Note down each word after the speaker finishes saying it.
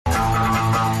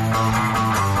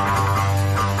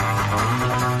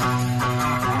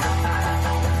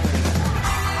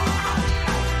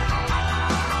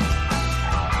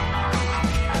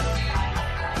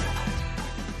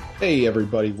Hey,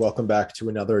 everybody. Welcome back to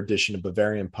another edition of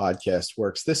Bavarian Podcast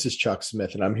Works. This is Chuck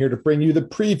Smith, and I'm here to bring you the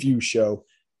preview show,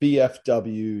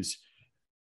 BFW's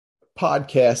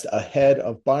podcast ahead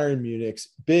of Bayern Munich's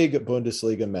big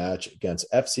Bundesliga match against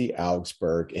FC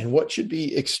Augsburg, and what should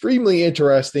be extremely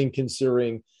interesting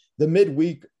considering the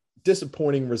midweek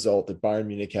disappointing result that Bayern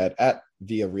Munich had at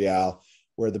Villarreal,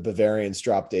 where the Bavarians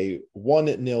dropped a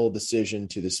 1-0 decision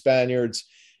to the Spaniards.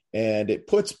 And it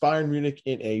puts Bayern Munich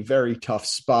in a very tough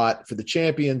spot for the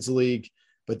Champions League.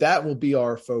 But that will be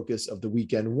our focus of the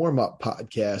weekend warm-up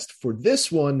podcast. For this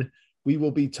one, we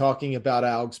will be talking about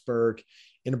Augsburg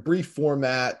in a brief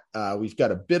format. We've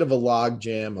got a bit of a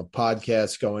logjam of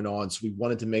podcasts going on, so we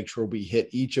wanted to make sure we hit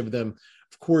each of them.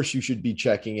 Of course, you should be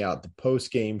checking out the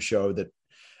post-game show that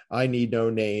I Need No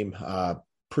Name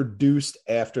produced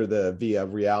after the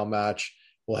Villarreal match.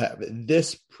 We'll have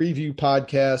this preview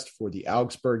podcast for the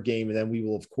Augsburg game, and then we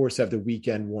will, of course, have the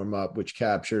weekend warm-up, which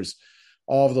captures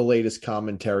all of the latest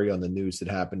commentary on the news that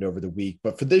happened over the week.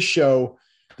 But for this show,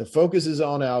 the focus is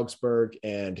on Augsburg,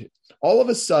 and all of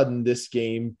a sudden, this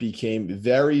game became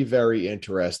very, very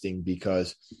interesting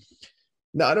because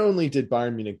not only did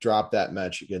Bayern Munich drop that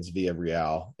match against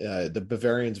Villarreal, the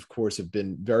Bavarians, of course, have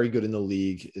been very good in the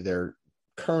league. They're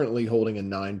currently holding a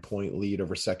 9-point lead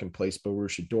over second-place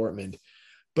Borussia Dortmund.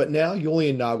 But now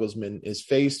Julian Nagelsmann is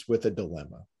faced with a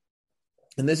dilemma.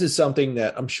 And this is something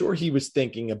that I'm sure he was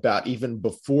thinking about even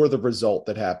before the result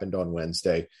that happened on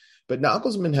Wednesday. But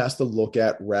Nagelsmann has to look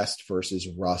at rest versus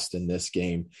rust in this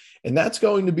game. And that's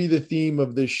going to be the theme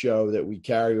of this show that we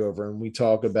carry over. And we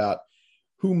talk about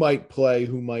who might play,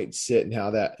 who might sit, and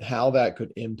how that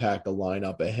could impact the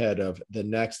lineup ahead of the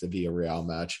next Villarreal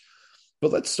match.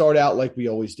 But let's start out like we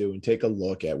always do and take a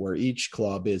look at where each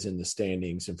club is in the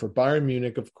standings. And for Bayern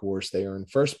Munich, of course, they are in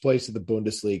first place of the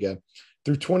Bundesliga.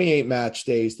 Through 28 match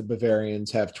days, the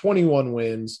Bavarians have 21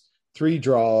 wins, 3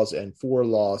 draws, and 4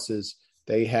 losses.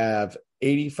 They have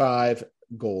 85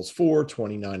 goals for,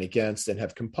 29 against, and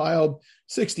have compiled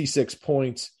 66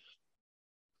 points.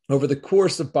 Over the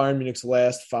course of Bayern Munich's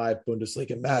last 5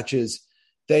 Bundesliga matches,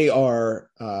 they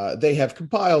have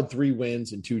compiled 3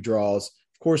 wins and 2 draws.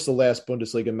 Of course, the last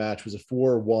Bundesliga match was a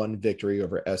 4-1 victory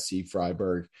over SC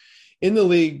Freiburg. In the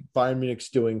league, Bayern Munich's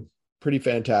doing pretty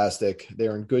fantastic.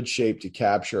 They're in good shape to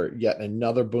capture yet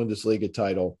another Bundesliga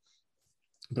title.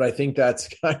 But I think that's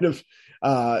kind of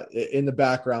in the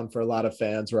background for a lot of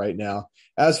fans right now.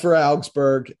 As for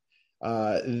Augsburg,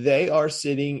 they are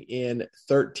sitting in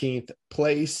 13th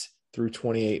place through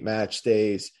 28 match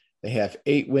days. They have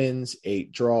 8 wins,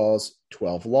 8 draws,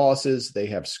 12 losses. They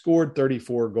have scored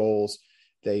 34 goals.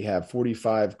 They have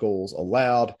 45 goals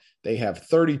allowed. They have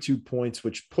 32 points,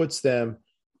 which puts them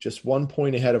just 1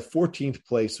 point ahead of 14th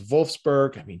place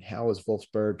Wolfsburg. I mean, how is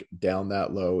Wolfsburg down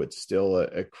that low? It's still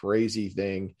a crazy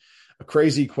thing, a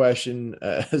crazy question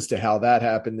as to how that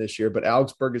happened this year. But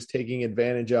Augsburg is taking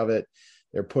advantage of it.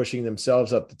 They're pushing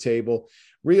themselves up the table.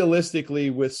 Realistically,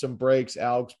 with some breaks,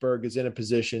 Augsburg is in a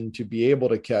position to be able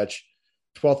to catch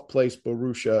 12th place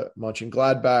Borussia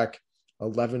Mönchengladbach,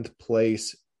 11th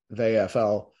place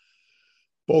VfL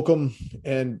Bochum,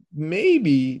 and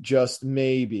maybe, just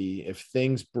maybe, if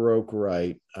things broke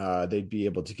right, they'd be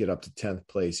able to get up to 10th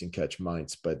place and catch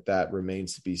Mainz, but that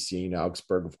remains to be seen.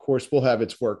 Augsburg, of course, will have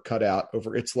its work cut out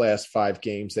over its last 5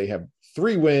 games. They have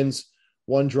 3 wins,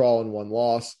 1 draw, and 1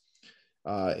 loss.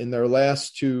 In their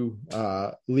last 2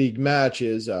 league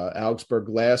matches, Augsburg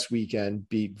last weekend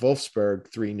beat Wolfsburg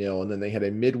 3-0, and then they had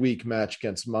a midweek match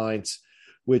against Mainz,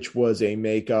 which was a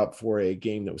makeup for a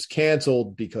game that was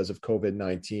canceled because of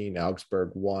COVID-19. Augsburg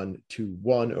won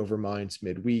 2-1 over Mainz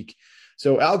midweek.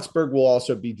 So Augsburg will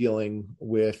also be dealing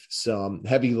with some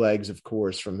heavy legs, of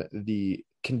course, from the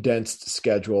condensed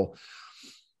schedule,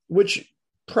 which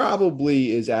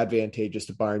probably is advantageous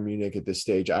to Bayern Munich at this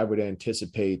stage. I would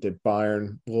anticipate that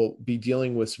Bayern will be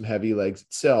dealing with some heavy legs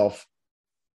itself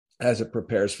as it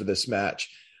prepares for this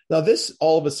match. Now, this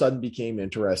all of a sudden became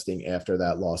interesting after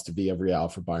that loss to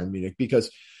Villarreal for Bayern Munich because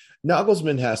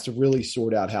Nagelsmann has to really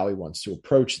sort out how he wants to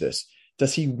approach this.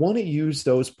 Does he want to use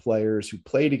those players who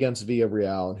played against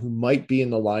Villarreal and who might be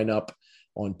in the lineup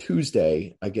on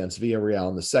Tuesday against Villarreal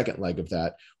in the second leg of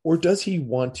that, or does he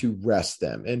want to rest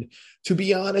them? And to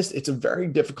be honest, it's a very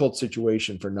difficult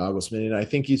situation for Nagelsmann, and I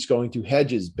think he's going to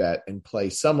hedge his bet and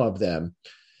play some of them,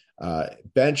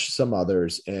 bench some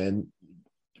others, and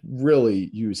really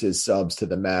use his subs to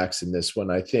the max in this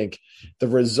one. I think the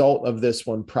result of this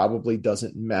one probably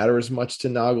doesn't matter as much to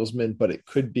Nagelsmann, but it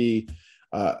could be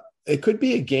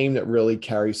a game that really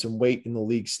carries some weight in the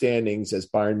league standings as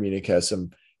Bayern Munich has some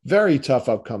very tough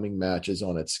upcoming matches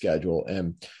on its schedule.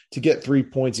 And to get 3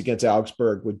 points against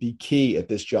Augsburg would be key at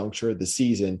this juncture of the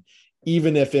season,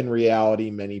 even if in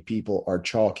reality, many people are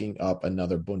chalking up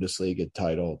another Bundesliga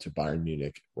title to Bayern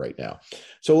Munich right now.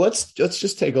 So let's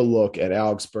just take a look at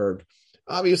Augsburg.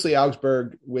 Obviously,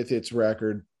 Augsburg, with its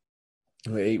record,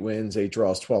 8 wins, 8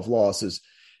 draws, 12 losses,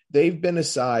 they've been a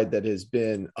side that has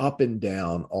been up and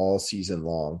down all season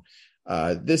long.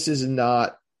 This is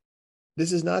not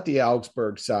the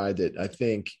Augsburg side that I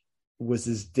think was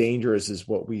as dangerous as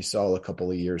what we saw a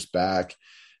couple of years back.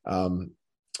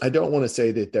 I don't want to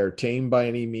say that they're tame by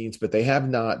any means, but they have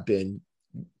not been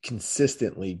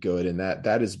consistently good, and that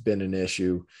has been an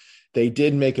issue. They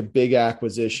did make a big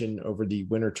acquisition over the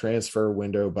winter transfer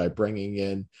window by bringing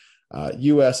in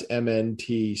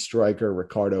USMNT striker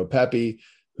Ricardo Pepi,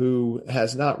 who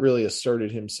has not really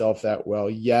asserted himself that well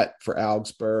yet for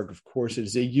Augsburg. Of course, it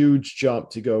is a huge jump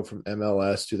to go from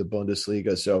MLS to the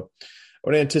Bundesliga, so I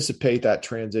would anticipate that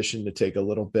transition to take a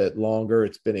little bit longer.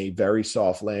 It's been a very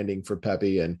soft landing for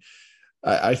Pepe, and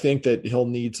I think that he'll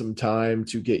need some time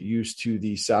to get used to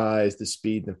the size, the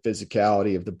speed, and the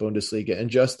physicality of the Bundesliga and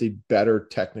just the better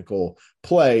technical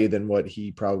play than what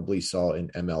he probably saw in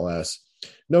MLS.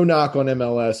 No knock on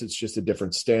MLS. It's just a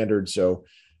different standard. So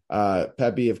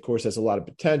Pepe, of course, has a lot of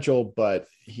potential, but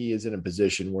he is in a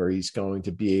position where he's going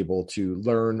to be able to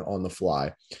learn on the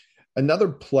fly. Another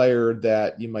player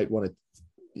that you might want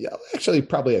to, actually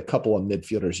probably a couple of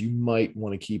midfielders you might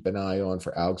want to keep an eye on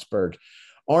for Augsburg.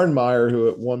 Arne Meyer, who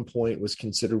at one point was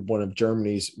considered one of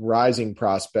Germany's rising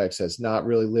prospects, has not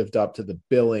really lived up to the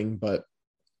billing, but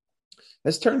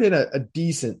has turned in a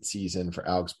decent season for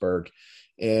Augsburg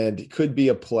and could be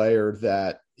a player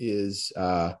that is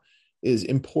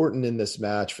important in this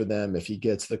match for them if he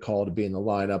gets the call to be in the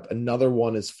lineup. Another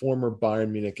one is former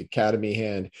Bayern Munich academy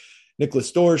hand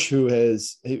Niklas Dorsch, who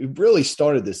really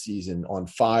started the season on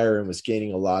fire and was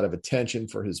gaining a lot of attention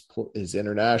for his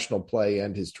international play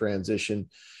and his transition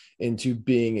into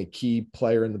being a key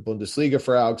player in the Bundesliga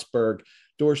for Augsburg.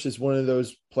 Dorsch is one of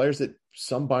those players that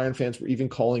some Bayern fans were even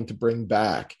calling to bring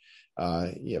back.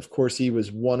 Of course, he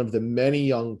was one of the many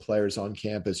young players on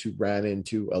campus who ran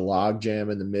into a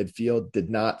logjam in the midfield, did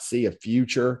not see a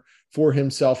future for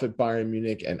himself at Bayern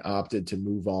Munich, and opted to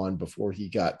move on before he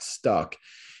got stuck.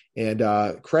 And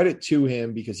credit to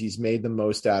him because he's made the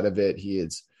most out of it.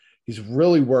 He's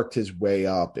really worked his way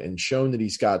up and shown that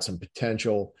he's got some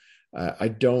potential. I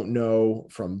don't know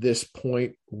from this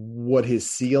point what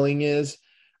his ceiling is.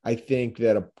 I think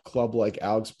that a club like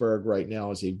Augsburg right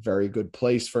now is a very good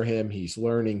place for him. He's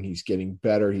learning, he's getting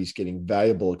better, he's getting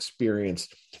valuable experience,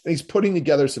 and he's putting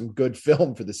together some good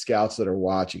film for the scouts that are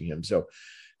watching him. So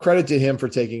credit to him for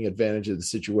taking advantage of the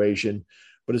situation.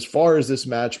 But as far as this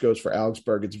match goes for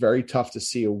Augsburg, it's very tough to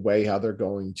see a way how they're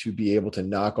going to be able to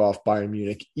knock off Bayern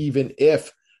Munich, even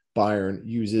if Bayern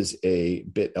uses a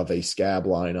bit of a scab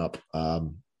lineup.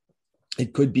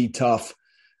 It could be tough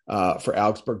for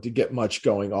Augsburg to get much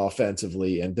going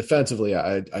offensively, and defensively,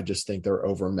 I just think they're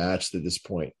overmatched at this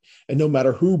point. And no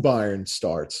matter who Bayern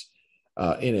starts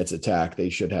in its attack, they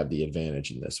should have the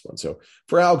advantage in this one. So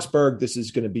for Augsburg, this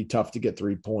is going to be tough to get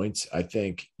 3 points. I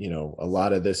think, a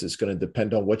lot of this is going to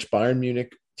depend on which Bayern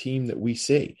Munich team that we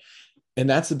see. And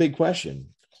that's the big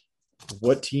question.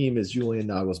 What team is Julian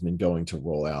Nagelsmann going to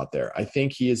roll out there? I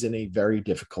think he is in a very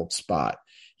difficult spot.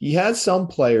 He has some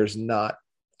players not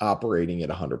operating at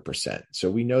 100%. So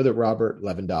we know that Robert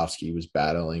Lewandowski was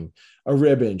battling a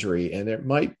rib injury, and there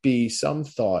might be some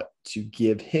thought to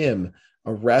give him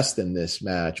a rest in this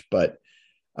match. But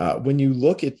when you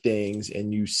look at things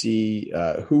and you see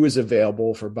who is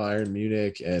available for Bayern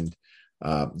Munich, and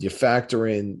you factor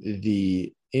in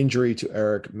the injury to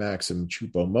Eric Maxim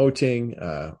Choupo-Moting,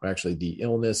 actually the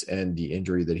illness and the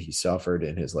injury that he suffered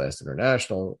in his last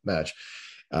international match,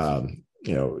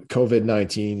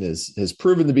 COVID-19 has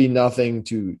proven to be nothing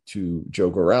to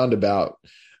joke around about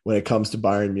when it comes to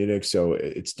Bayern Munich. So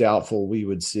it's doubtful we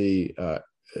would see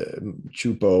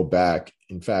Choupo back.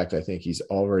 In fact, I think he's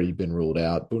already been ruled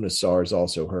out. Bunassar is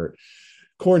also hurt.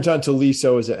 Corentin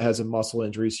Tolisso has a muscle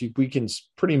injury, so we can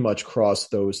pretty much cross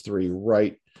those three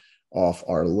right off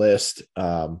our list.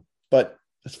 But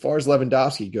as far as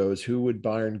Lewandowski goes, who would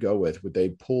Bayern go with? Would they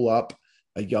pull up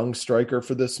a young striker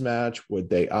for this match? Would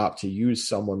they opt to use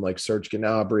someone like Serge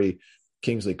Gnabry,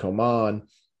 Kingsley Coman,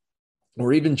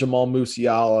 or even Jamal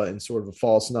Musiala in sort of a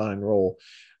false nine role?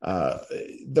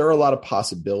 There are a lot of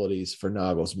possibilities for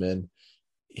Nagelsmann.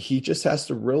 He just has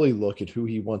to really look at who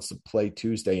he wants to play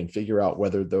Tuesday and figure out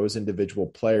whether those individual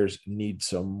players need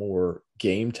some more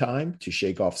game time to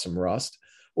shake off some rust,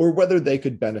 or whether they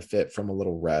could benefit from a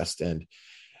little rest. And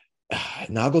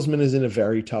Nagelsmann is in a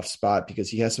very tough spot because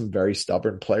he has some very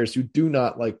stubborn players who do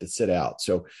not like to sit out.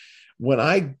 So when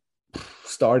I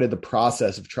started the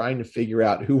process of trying to figure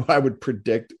out who I would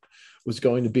predict was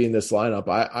going to be in this lineup,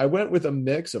 I went with a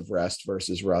mix of rest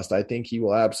versus rust. I think he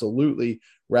will absolutely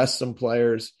rest some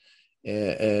players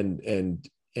and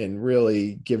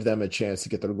really give them a chance to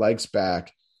get their legs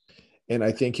back. And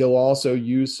I think he'll also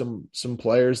use some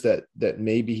players that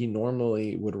maybe he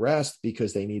normally would rest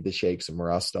because they need to shake some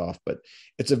rust off. But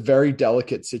it's a very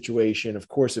delicate situation. Of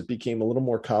course, it became a little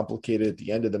more complicated at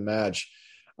the end of the match.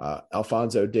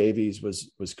 Alphonso Davies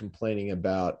was complaining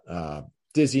about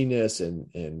dizziness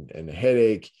and a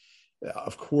headache.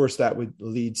 Of course, that would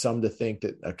lead some to think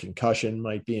that a concussion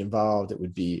might be involved. It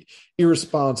would be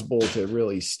irresponsible to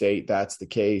really state that's the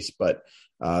case, but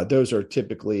those are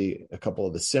typically a couple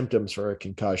of the symptoms for a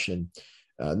concussion.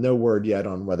 No word yet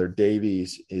on whether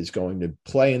Davies is going to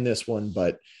play in this one,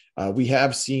 but we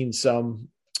have seen some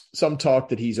talk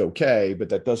that he's okay, but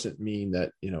that doesn't mean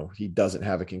that, he doesn't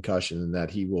have a concussion and that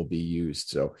he will be used.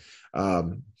 So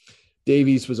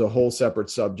Davies was a whole separate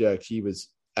subject. He was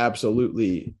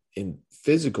absolutely in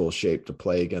physical shape to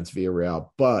play against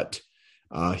Villarreal, but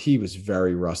he was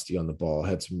very rusty on the ball,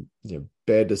 had some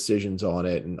bad decisions on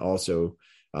it, and also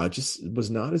just was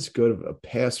not as good of a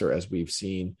passer as we've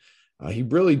seen. He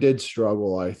really did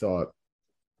struggle, I thought,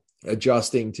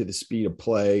 adjusting to the speed of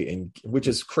play, and which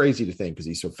is crazy to think because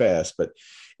he's so fast, but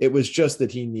it was just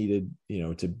that he needed,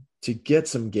 to get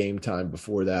some game time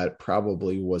before that.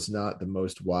 Probably was not the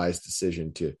most wise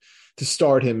decision to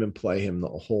start him and play him the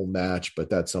whole match,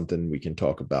 but that's something we can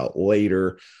talk about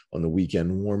later on the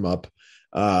weekend warm-up.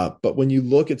 But when you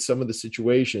look at some of the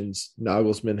situations,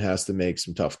 Nagelsmann has to make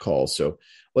some tough calls. So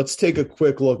let's take a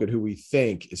quick look at who we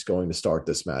think is going to start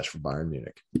this match for Bayern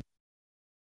Munich.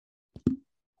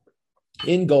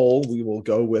 In goal, we will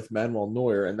go with Manuel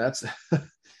Neuer, and that's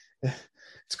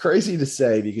it's crazy to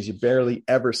say because you barely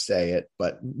ever say it,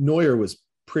 but Neuer was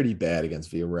pretty bad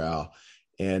against Villarreal.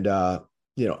 And,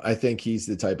 I think he's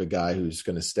the type of guy who's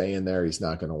going to stay in there. He's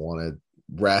not going to want to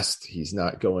rest. He's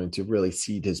not going to really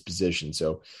cede his position.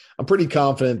 So I'm pretty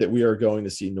confident that we are going to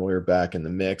see Neuer back in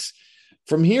the mix.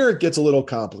 From here, it gets a little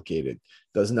complicated.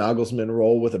 Does Nagelsmann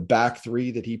roll with a back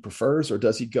three that he prefers, or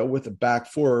does he go with a back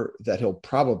four that he'll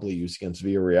probably use against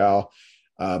Villarreal?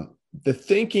 The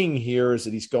thinking here is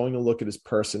that he's going to look at his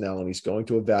personnel and he's going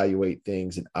to evaluate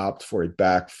things and opt for a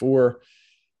back four.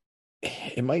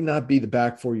 It might not be the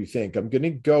back four you think. I'm going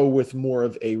to go with more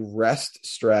of a rest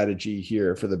strategy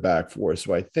here for the back four.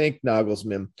 So I think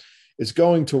Nagelsmann is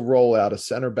going to roll out a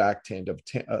center back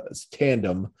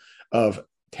tandem of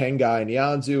Tengai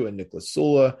Nianzou and Niklas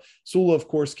Süle. Süle, of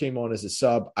course, came on as a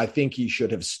sub. I think he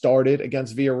should have started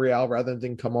against Villarreal rather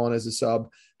than come on as a sub.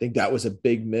 I think that was a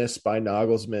big miss by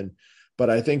Nagelsmann. But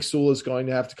I think Süle is going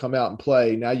to have to come out and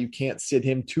play. Now you can't sit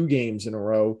him 2 games in a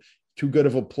row. Too good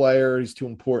of a player. He's too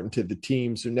important to the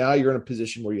team. So now you're in a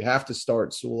position where you have to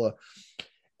start Süle.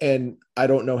 And I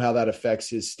don't know how that affects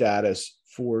his status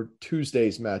for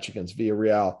Tuesday's match against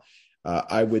Villarreal.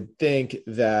 I would think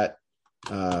that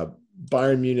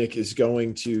Bayern Munich is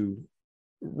going to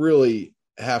really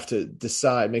have to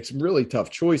decide, make some really tough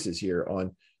choices here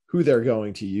on who they're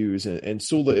going to use. And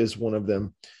Süle is one of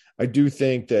them. I do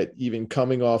think that even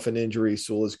coming off an injury,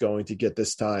 Süle is going to get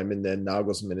this time, and then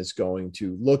Nagelsmann is going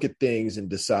to look at things and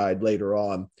decide later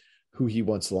on who he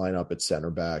wants to line up at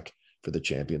center back for the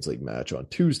Champions League match on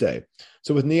Tuesday.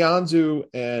 So with Nianzou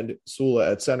and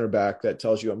Süle at center back, that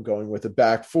tells you I'm going with a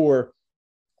back four.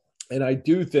 And I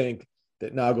do think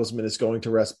that Nagelsmann is going to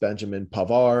rest Benjamin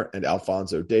Pavard and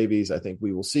Alphonso Davies. I think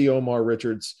we will see Omar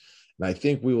Richards, and I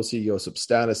think we will see Josip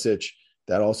Stanisic.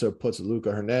 That also puts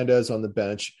Luka Hernandez on the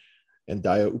bench and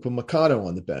Dayot Upamecano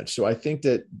on the bench. So I think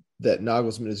that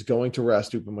Nagelsmann is going to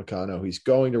rest Upamecano. He's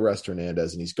going to rest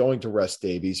Hernandez, and he's going to rest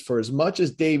Davies. For as much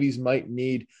as Davies might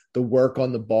need the work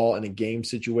on the ball in a game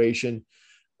situation,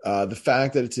 the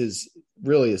fact that it's his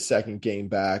second game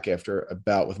back after a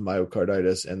bout with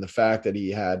myocarditis, and the fact that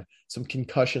he had some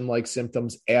concussion-like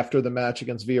symptoms after the match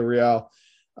against Villarreal,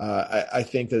 I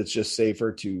think that it's just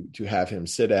safer to have him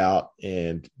sit out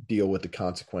and deal with the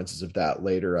consequences of that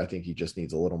later. I think he just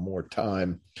needs a little more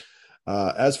time.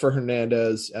 As for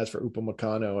Hernandez, as for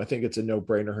Upamecano, I think it's a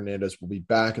no-brainer. Hernandez will be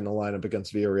back in the lineup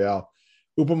against Villarreal.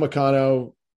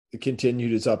 Upamecano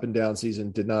continued his up-and-down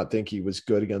season, did not think he was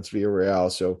good against Villarreal,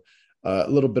 so a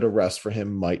little bit of rest for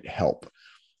him might help.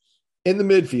 In the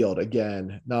midfield,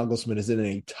 again, Nagelsmann is in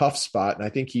a tough spot, and I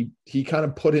think he kind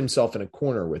of put himself in a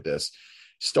corner with this.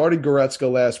 Started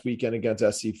Goretzka last weekend against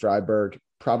SC Freiburg.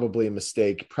 Probably a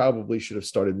mistake. Probably should have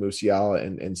started Musiala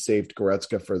and saved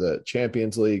Goretzka for the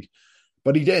Champions League.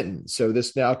 but he didn't. So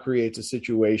this now creates a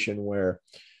situation where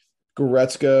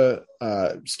Goretzka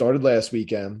started last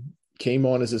weekend, came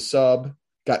on as a sub,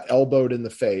 got elbowed in the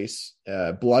face,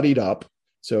 bloodied up.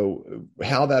 So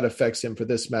how that affects him for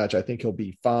this match, I think he'll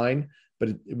be fine, but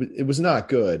it was not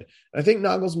good. And I think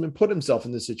Nagelsmann put himself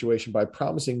in this situation by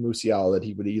promising Musiala that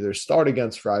he would either start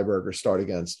against Freiburg or start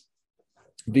against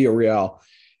Villarreal.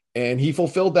 And he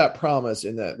fulfilled that promise,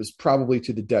 and that was probably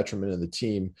to the detriment of the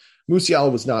team.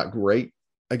 Musiala was not great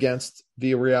against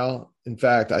Villarreal. In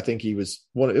fact, I think it was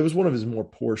one of his more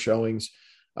poor showings.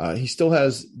 He still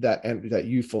has that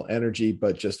youthful energy,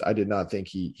 but just I did not think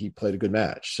he played a good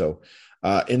match. So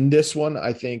in this one,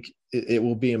 I think it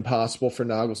will be impossible for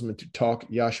Nagelsmann to talk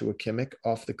Joshua Kimmich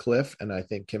off the cliff, and I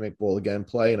think Kimmich will again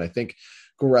play, and I think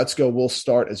Goretzka will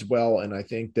start as well, and I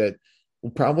think that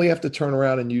we'll probably have to turn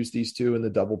around and use these two in the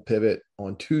double pivot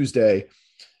on Tuesday.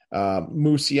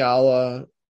 Musiala,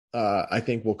 I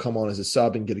think, will come on as a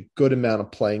sub and get a good amount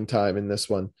of playing time in this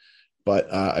one.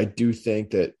 But I do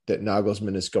think that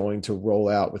Nagelsmann is going to roll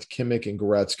out with Kimmich and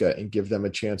Goretzka and give them a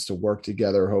chance to work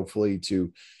together, hopefully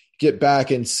to get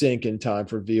back in sync in time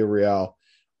for Villarreal.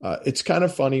 It's kind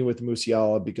of funny with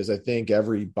Musiala because I think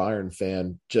every Bayern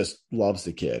fan just loves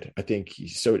the kid. I think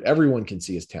everyone can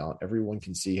see his talent. Everyone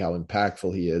can see how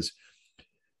impactful he is.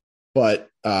 But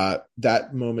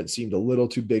that moment seemed a little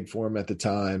too big for him at the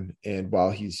time. And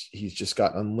while he's just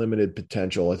got unlimited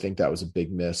potential, I think that was a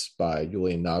big miss by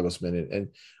Julian Nagelsmann. And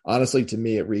honestly, to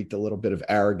me, it reeked a little bit of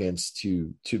arrogance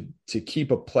to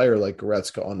keep a player like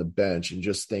Goretzka on the bench and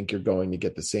just think you're going to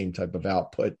get the same type of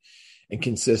output and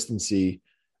consistency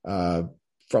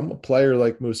from a player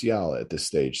like Musiala at this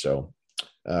stage. So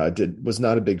was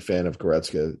not a big fan of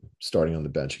Goretzka starting on the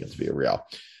bench against Villarreal.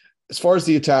 As far as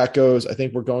the attack goes, I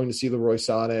think we're going to see Leroy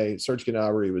Sané. Serge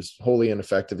Gnabry was wholly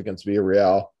ineffective against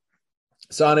Villarreal.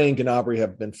 Sané and Gnabry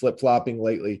have been flip-flopping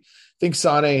lately. I think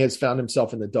Sané has found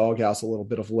himself in the doghouse a little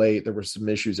bit of late. There were some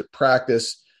issues at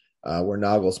practice where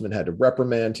Nagelsmann had to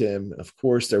reprimand him. Of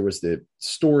course, there was the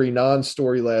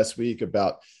non-story last week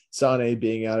about Sané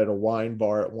being out at a wine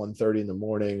bar at 1:30 in the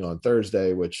morning on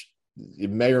Thursday, which it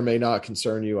may or may not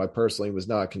concern you. I personally was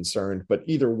not concerned, but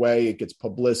either way, it gets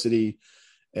publicity.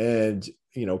 And,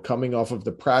 coming off of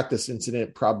the practice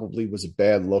incident probably was a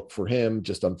bad look for him,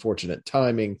 just unfortunate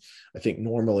timing. I think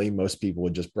normally most people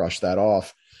would just brush that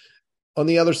off. On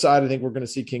the other side, I think we're going to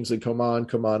see Kingsley Coman.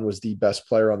 Coman was the best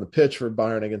player on the pitch for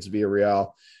Bayern against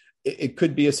Villarreal. It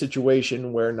could be a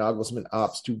situation where Nagelsmann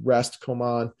opts to rest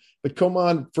Coman, but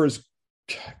Coman, for as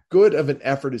good of an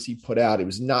effort as he put out, it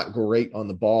was not great on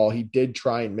the ball. He did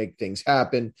try and make things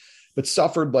happen, but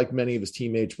suffered like many of his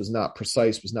teammates, was not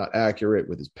precise, was not accurate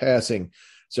with his passing.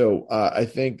 So I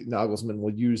think Nagelsmann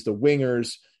will use the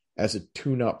wingers as a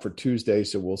tune-up for Tuesday.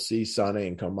 So we'll see Sané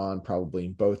and Coman probably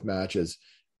in both matches.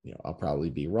 I'll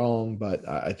probably be wrong, but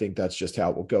I think that's just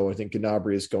how it will go. I think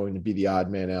Gnabry is going to be the odd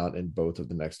man out in both of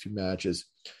the next two matches.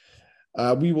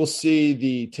 We will see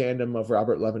the tandem of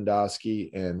Robert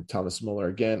Lewandowski and Thomas Muller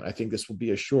again. I think this will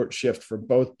be a short shift for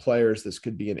both players. This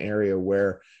could be an area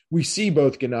where we see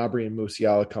both Gnabry and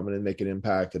Musiala come in and make an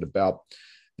impact at about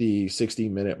the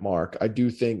 60-minute mark. I do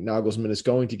think Nagelsmann is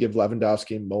going to give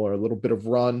Lewandowski and Muller a little bit of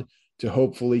run to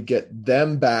hopefully get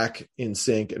them back in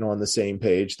sync and on the same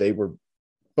page.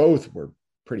 Both were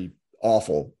pretty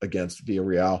awful against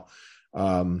Villarreal.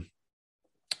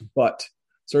 But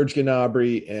Serge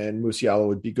Gnabry and Musiala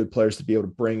would be good players to be able to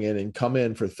bring in and come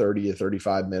in for 30 to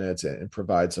 35 minutes and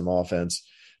provide some offense.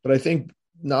 But I think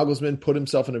Nagelsmann put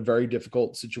himself in a very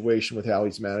difficult situation with how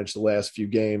he's managed the last few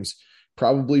games.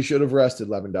 Probably should have rested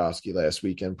Lewandowski last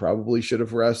weekend. Probably should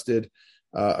have rested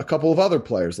a couple of other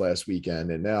players last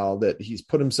weekend. And now that he's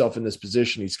put himself in this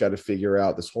position, he's got to figure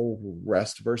out this whole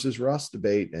rest versus rust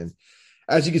debate. And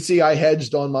as you can see, I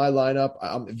hedged on my lineup.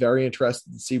 I'm very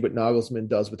interested to see what Nagelsmann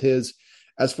does with his.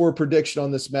 As for a prediction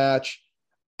on this match,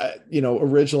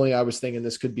 originally I was thinking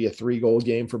this could be a 3-goal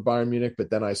game for Bayern Munich, but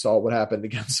then I saw what happened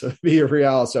against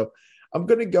Villarreal. So I'm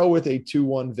going to go with a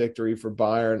 2-1 victory for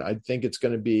Bayern. I think it's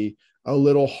going to be a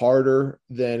little harder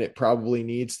than it probably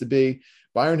needs to be.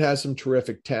 Bayern has some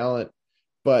terrific talent,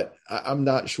 but I'm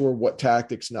not sure what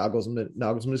tactics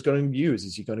Nagelsmann is going to use.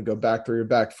 Is he going to go back 3 or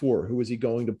back 4? Who is he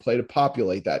going to play to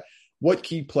populate that? What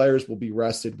key players will be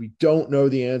rested? We don't know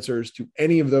the answers to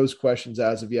any of those questions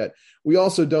as of yet. We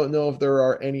also don't know if there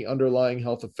are any underlying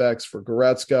health effects for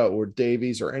Goretzka or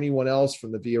Davies or anyone else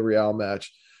from the Villarreal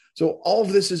match. So all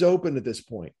of this is open at this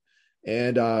point.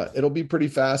 And it'll be pretty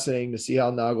fascinating to see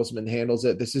how Nagelsmann handles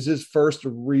it. This is his first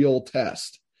real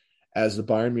test. as the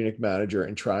Bayern Munich manager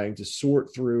and trying to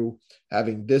sort through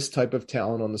having this type of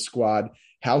talent on the squad,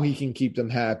 how he can keep them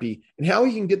happy, and how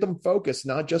he can get them focused,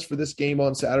 not just for this game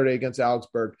on Saturday against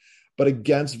Augsburg, but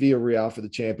against Villarreal for the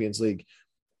Champions League.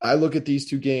 I look at these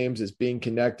two games as being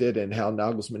connected, and how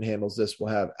Nagelsmann handles this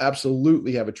will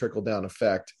absolutely have a trickle-down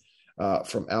effect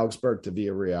from Augsburg to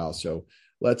Villarreal. So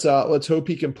let's hope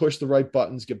he can push the right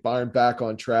buttons, get Bayern back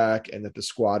on track, and that the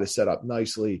squad is set up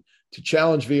nicely to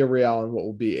challenge Villarreal in what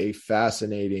will be a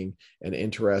fascinating and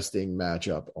interesting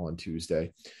matchup on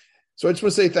Tuesday. So I just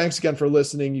want to say thanks again for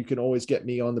listening. You can always get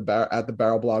me on at the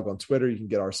Barrel Blog on Twitter. You can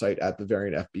get our site at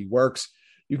Bavarian FB Works.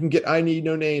 You can get I Need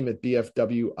No Name at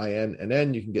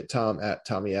BFWINNN. You can get Tom at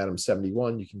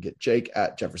TommyAdams71. You can get Jake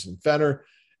at Jefferson Fenner.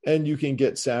 And you can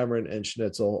get Samron and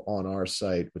Schnitzel on our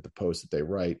site with the posts that they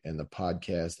write and the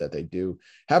podcast that they do.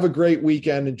 Have a great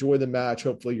weekend. Enjoy the match.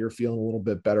 Hopefully you're feeling a little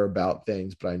bit better about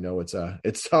things, but I know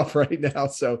it's tough right now.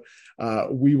 So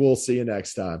we will see you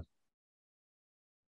next time.